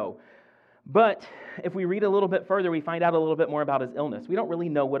ready to go. But if we read a little bit further, we find out a little bit more about his illness. We don't really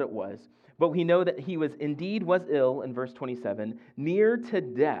know what it was, but we know that he was ill in verse 27, near to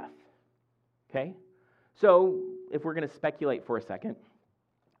death. Okay? So if we're going to speculate for a second,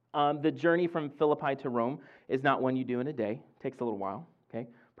 the journey from Philippi to Rome is not one you do in a day. It takes a little while, okay?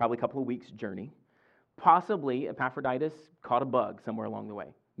 Probably a couple of weeks journey. Possibly Epaphroditus caught a bug somewhere along the way,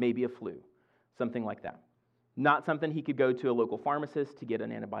 maybe a flu, something like that. Not something he could go to a local pharmacist to get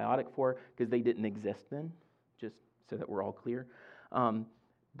an antibiotic for because they didn't exist then, just so that we're all clear.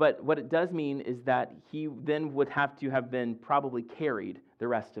 But what it does mean is that he then would have to have been probably carried the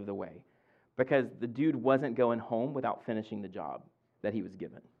rest of the way because the dude wasn't going home without finishing the job that he was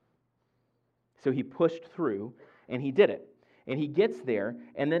given. So he pushed through, and he did it. And he gets there,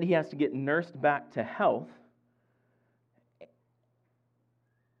 and then he has to get nursed back to health.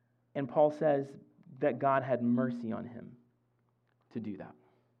 And Paul says that God had mercy on him to do that.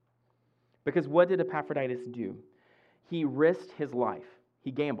 Because what did Epaphroditus do? He risked his life. He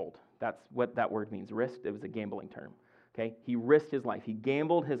gambled. That's what that word means, risked. It was a gambling term. Okay? He risked his life. He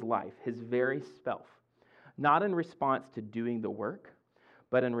gambled his life, his very self. Not in response to doing the work,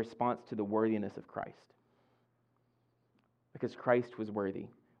 but in response to the worthiness of Christ. Because Christ was worthy,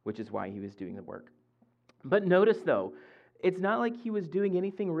 which is why he was doing the work. But notice, though, it's not like he was doing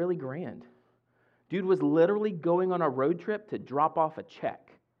anything really grand. Dude was literally going on a road trip to drop off a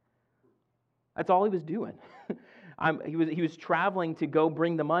check. That's all he was doing. He was traveling to go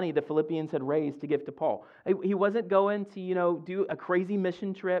bring the money the Philippians had raised to give to Paul. He wasn't going to, do a crazy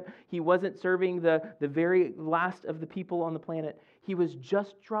mission trip. He wasn't serving the very last of the people on the planet. He was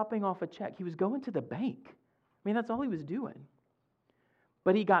just dropping off a check. He was going to the bank. I mean, that's all he was doing.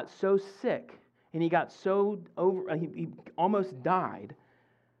 But he got so sick, and he got so he almost died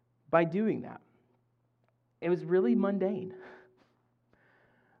by doing that. It was really mundane.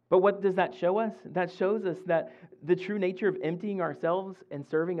 But what does that show us? That shows us that the true nature of emptying ourselves and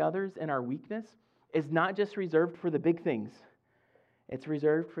serving others in our weakness is not just reserved for the big things. It's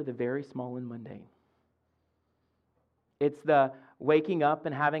reserved for the very small and mundane. It's the waking up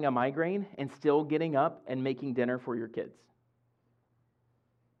and having a migraine and still getting up and making dinner for your kids.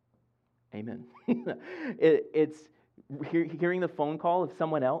 Amen. It's hearing the phone call of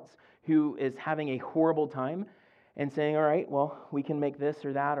someone else who is having a horrible time and saying, all right, well, we can make this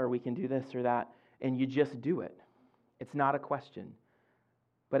or that, or we can do this or that, and you just do it. It's not a question,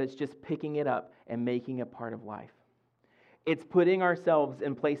 but it's just picking it up and making it part of life. It's putting ourselves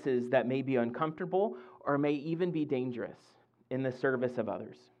in places that may be uncomfortable or may even be dangerous in the service of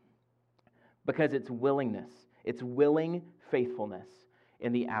others. Because it's willingness, it's willing faithfulness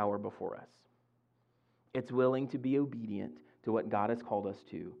in the hour before us. It's willing to be obedient to what God has called us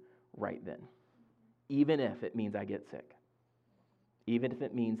to right then. Even if it means I get sick. Even if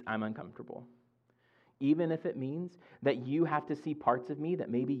it means I'm uncomfortable. Even if it means that you have to see parts of me that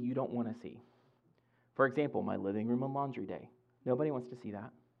maybe you don't want to see. For example, my living room on laundry day. Nobody wants to see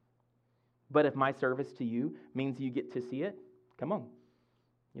that. But if my service to you means you get to see it, come on.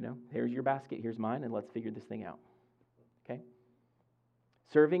 Here's your basket, here's mine, and let's figure this thing out. Okay?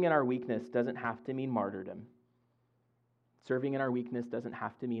 Serving in our weakness doesn't have to mean martyrdom. Serving in our weakness doesn't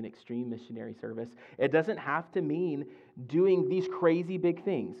have to mean extreme missionary service. It doesn't have to mean doing these crazy big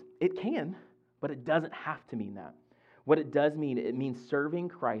things. It can, but it doesn't have to mean that. What it does mean, it means serving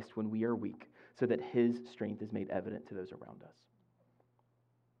Christ when we are weak so that his strength is made evident to those around us.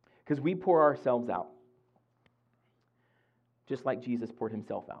 Because we pour ourselves out, just like Jesus poured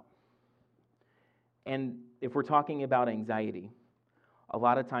himself out. And if we're talking about anxiety, a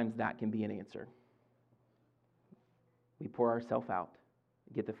lot of times that can be an answer. We pour ourselves out,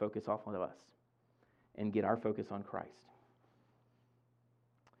 get the focus off of us, and get our focus on Christ.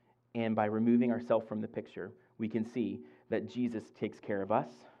 And by removing ourselves from the picture, we can see that Jesus takes care of us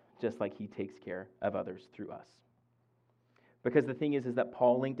just like he takes care of others through us. Because the thing is that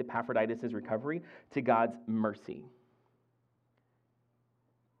Paul linked Epaphroditus' recovery to God's mercy.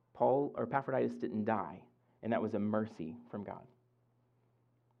 Epaphroditus didn't die, and that was a mercy from God.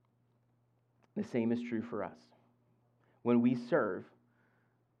 The same is true for us. When we serve,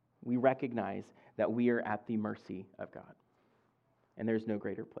 we recognize that we are at the mercy of God. And there's no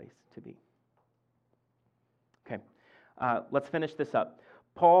greater place to be. Okay, let's finish this up.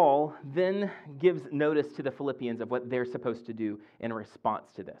 Paul then gives notice to the Philippians of what they're supposed to do in response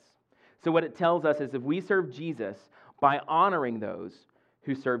to this. So what it tells us is if we serve Jesus by honoring those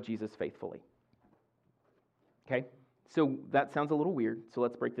who serve Jesus faithfully. Okay, so that sounds a little weird, so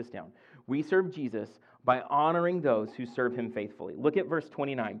let's break this down. We serve Jesus by honoring those who serve him faithfully. Look at verse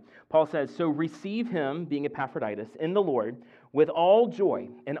 29. Paul says, so receive him, being Epaphroditus, in the Lord with all joy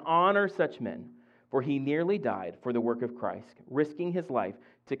and honor such men, for he nearly died for the work of Christ, risking his life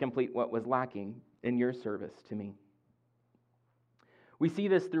to complete what was lacking in your service to me. We see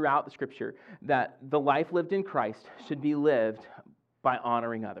this throughout the scripture, that the life lived in Christ should be lived by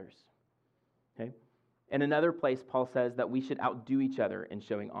honoring others. Okay? In another place, Paul says that we should outdo each other in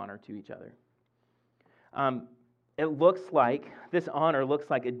showing honor to each other. This honor looks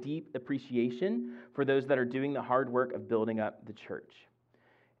like a deep appreciation for those that are doing the hard work of building up the church.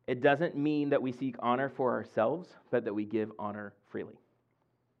 It doesn't mean that we seek honor for ourselves, but that we give honor freely.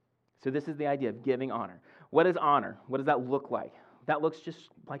 So this is the idea of giving honor. What is honor? What does that look like? That looks just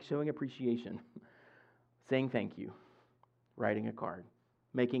like showing appreciation, saying thank you, writing a card,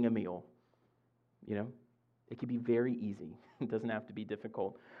 making a meal. It can be very easy. It doesn't have to be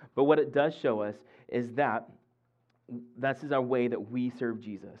difficult. But what it does show us is that this is our way that we serve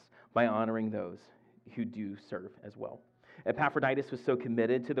Jesus, by honoring those who do serve as well. Epaphroditus was so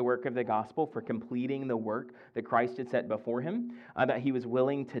committed to the work of the gospel for completing the work that Christ had set before him that he was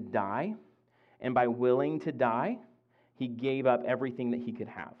willing to die. And by willing to die, he gave up everything that he could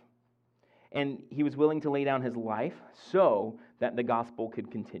have. And he was willing to lay down his life so that the gospel could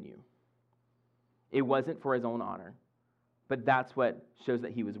continue. It wasn't for his own honor, but that's what shows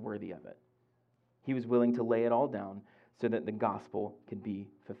that he was worthy of it. He was willing to lay it all down so that the gospel could be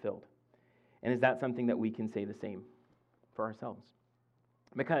fulfilled. And is that something that we can say the same for ourselves?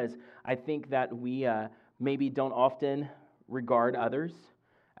 Because I think that we maybe don't often regard others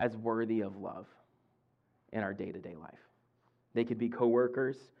as worthy of love in our day-to-day life. They could be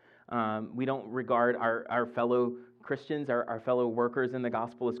coworkers. We don't regard our fellow Christians, our fellow workers in the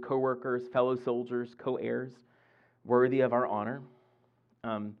gospel as co-workers, fellow soldiers, co-heirs, worthy of our honor.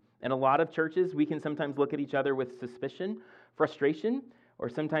 In a lot of churches, we can sometimes look at each other with suspicion, frustration, or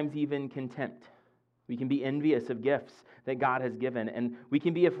sometimes even contempt. We can be envious of gifts that God has given, and we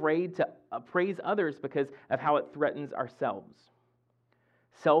can be afraid to praise others because of how it threatens ourselves.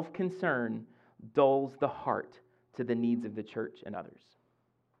 Self-concern dulls the heart to the needs of the church and others.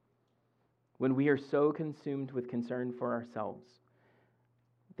 When we are so consumed with concern for ourselves,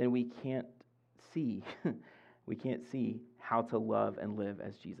 then we can't see how to love and live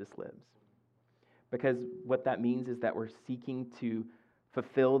as Jesus lives. Because what that means is that we're seeking to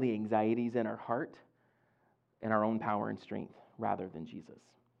fulfill the anxieties in our heart in our own power and strength rather than Jesus.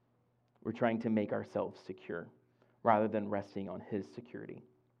 We're trying to make ourselves secure rather than resting on his security.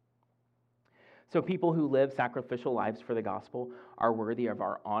 So people who live sacrificial lives for the gospel are worthy of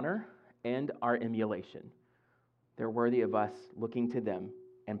our honor and our emulation. They're worthy of us looking to them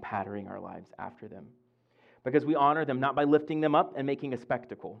and patterning our lives after them. Because we honor them not by lifting them up and making a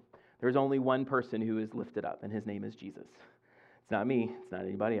spectacle. There's only one person who is lifted up, and his name is Jesus. It's not me, it's not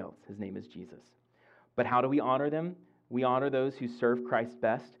anybody else. His name is Jesus. But how do we honor them? We honor those who serve Christ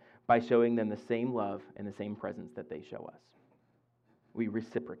best by showing them the same love and the same presence that they show us. We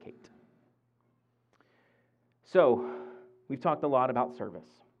reciprocate. So, we've talked a lot about service,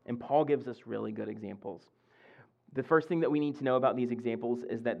 and Paul gives us really good examples. The first thing that we need to know about these examples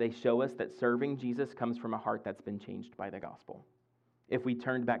is that they show us that serving Jesus comes from a heart that's been changed by the gospel. If we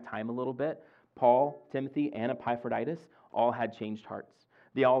turned back time a little bit, Paul, Timothy, and Epaphroditus all had changed hearts.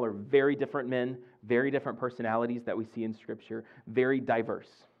 They all are very different men, very different personalities that we see in Scripture, very diverse.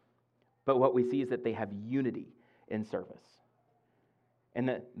 But what we see is that they have unity in service. And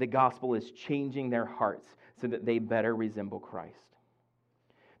that the gospel is changing their hearts so that they better resemble Christ.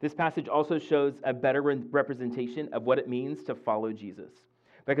 This passage also shows a better representation of what it means to follow Jesus.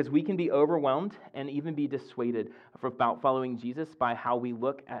 Because we can be overwhelmed and even be dissuaded about following Jesus by how we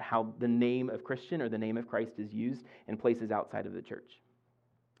look at how the name of Christian or the name of Christ is used in places outside of the church.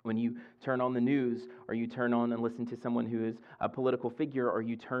 When you turn on the news, or you turn on and listen to someone who is a political figure, or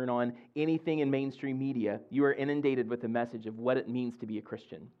you turn on anything in mainstream media, you are inundated with the message of what it means to be a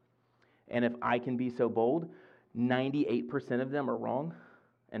Christian. And if I can be so bold, 98% of them are wrong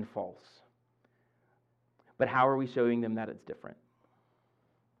and false. But how are we showing them that it's different?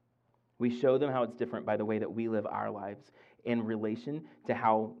 We show them how it's different by the way that we live our lives in relation to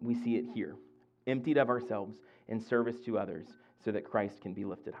how we see it here, emptied of ourselves in service to others so that Christ can be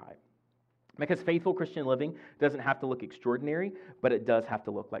lifted high. Because faithful Christian living doesn't have to look extraordinary, but it does have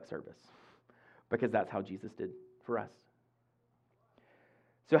to look like service. Because that's how Jesus did for us.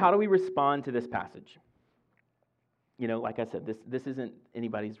 So how do we respond to this passage? You know, like I said, this isn't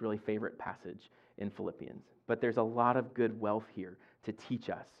anybody's really favorite passage in Philippians, but there's a lot of good wealth here to teach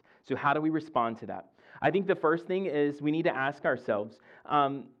us. So how do we respond to that? I think the first thing is we need to ask ourselves,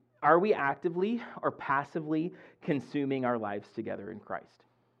 are we actively or passively consuming our lives together in Christ?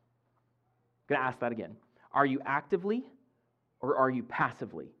 I'm going to ask that again. Are you actively or are you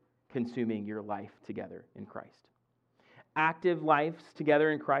passively consuming your life together in Christ? Active lives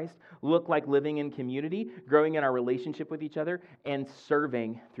together in Christ look like living in community, growing in our relationship with each other, and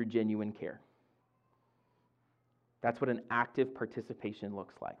serving through genuine care. That's what an active participation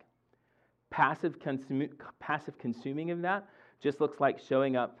looks like. Passive consuming of that just looks like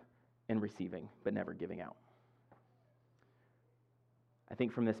showing up and receiving, but never giving out. I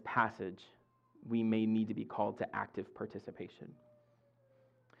think from this passage, we may need to be called to active participation.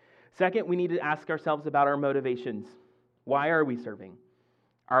 Second, we need to ask ourselves about our motivations. Why are we serving?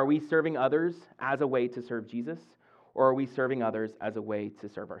 Are we serving others as a way to serve Jesus, or are we serving others as a way to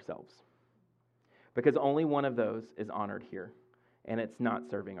serve ourselves? Because only one of those is honored here, and it's not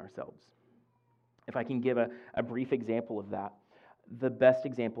serving ourselves. If I can give a brief example of that, the best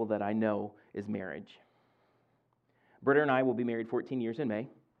example that I know is marriage. Britta and I will be married 14 years in May.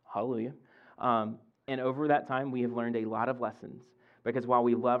 Hallelujah. And over that time, we have learned a lot of lessons. Because while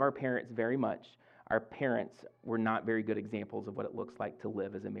we love our parents very much, our parents were not very good examples of what it looks like to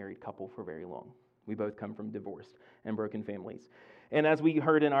live as a married couple for very long. We both come from divorced and broken families. And as we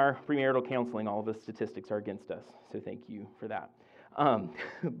heard in our premarital counseling, all of the statistics are against us. So thank you for that.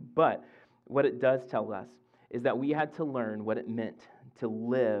 But what it does tell us is that we had to learn what it meant to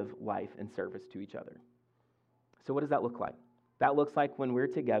live life in service to each other. So what does that look like? That looks like when we're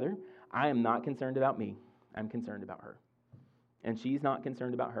together, I am not concerned about me. I'm concerned about her. And she's not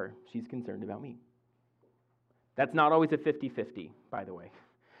concerned about her. She's concerned about me. That's not always a 50-50, by the way.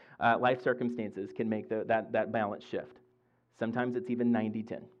 Life circumstances can make that balance shift. Sometimes it's even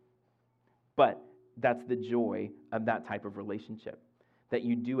 90-10. But that's the joy of that type of relationship. That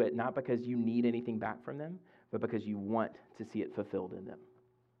you do it not because you need anything back from them, but because you want to see it fulfilled in them.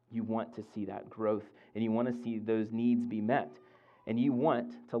 You want to see that growth, and you want to see those needs be met, and you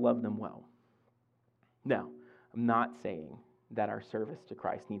want to love them well. Now, I'm not saying that our service to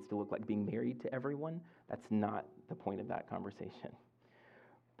Christ needs to look like being married to everyone. That's not the point of that conversation.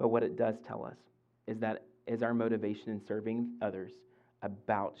 But what it does tell us is that is our motivation in serving others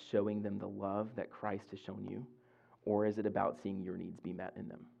about showing them the love that Christ has shown you, or is it about seeing your needs be met in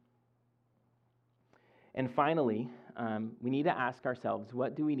them? And finally, we need to ask ourselves,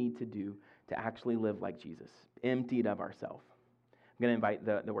 what do we need to do to actually live like Jesus, emptied of ourselves? I'm going to invite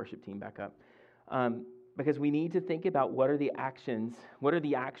the worship team back up. Because we need to think about what are the actions, what are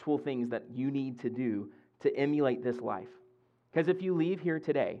the actual things that you need to do to emulate this life. Because if you leave here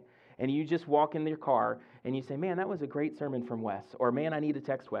today and you just walk in your car and you say, man, that was a great sermon from Wes, or man, I need to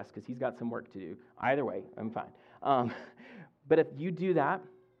text Wes because he's got some work to do. Either way, I'm fine. But if you do that,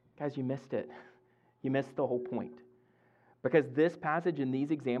 guys, you missed it. You missed the whole point. Because this passage and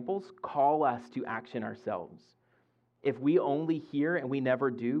these examples call us to action ourselves. If we only hear and we never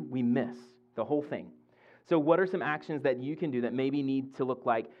do, we miss the whole thing. So what are some actions that you can do that maybe need to look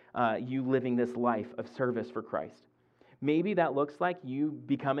like you living this life of service for Christ? Maybe that looks like you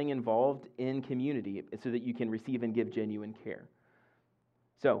becoming involved in community so that you can receive and give genuine care.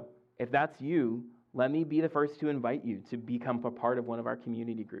 So if that's you, let me be the first to invite you to become a part of one of our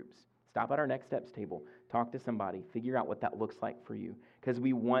community groups. Stop at our Next Steps table, talk to somebody, figure out what that looks like for you, because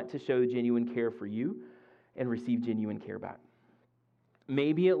we want to show genuine care for you and receive genuine care back.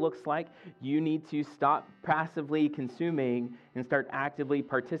 Maybe it looks like you need to stop passively consuming and start actively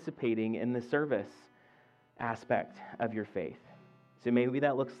participating in the service aspect of your faith. So maybe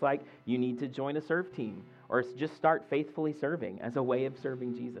that looks like you need to join a serve team or just start faithfully serving as a way of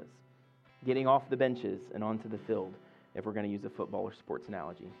serving Jesus, getting off the benches and onto the field, if we're going to use a football or sports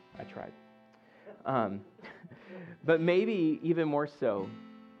analogy. I tried. But maybe even more so,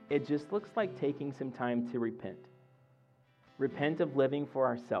 it just looks like taking some time to repent. Repent of living for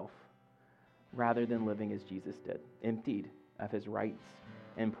ourselves rather than living as Jesus did, emptied of his rights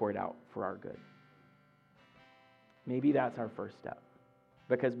and poured out for our good. Maybe that's our first step.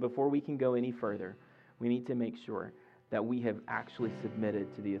 Because before we can go any further, we need to make sure that we have actually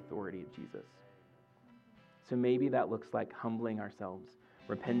submitted to the authority of Jesus. So maybe that looks like humbling ourselves,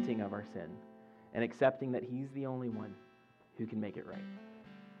 repenting of our sin, and accepting that he's the only one who can make it right.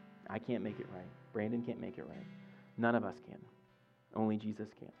 I can't make it right. Brandon can't make it right. None of us can. Only Jesus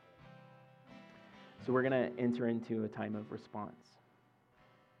can. So we're going to enter into a time of response.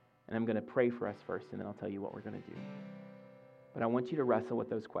 And I'm going to pray for us first, and then I'll tell you what we're going to do. But I want you to wrestle with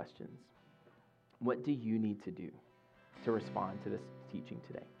those questions. What do you need to do to respond to this teaching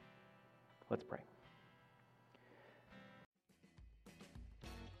today? Let's pray.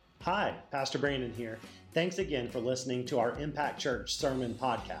 Hi, Pastor Brandon here. Thanks again for listening to our Impact Church Sermon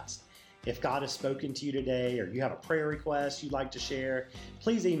Podcast. If God has spoken to you today or you have a prayer request you'd like to share,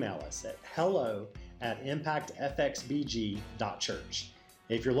 please email us at hello@impactfxbg.church.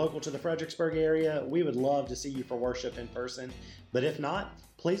 If you're local to the Fredericksburg area, we would love to see you for worship in person. But if not,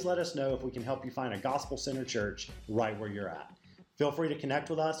 please let us know if we can help you find a gospel-centered church right where you're at. Feel free to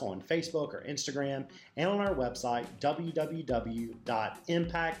connect with us on Facebook or Instagram and on our website,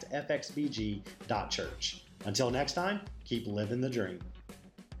 www.impactfxbg.church. Until next time, keep living the dream.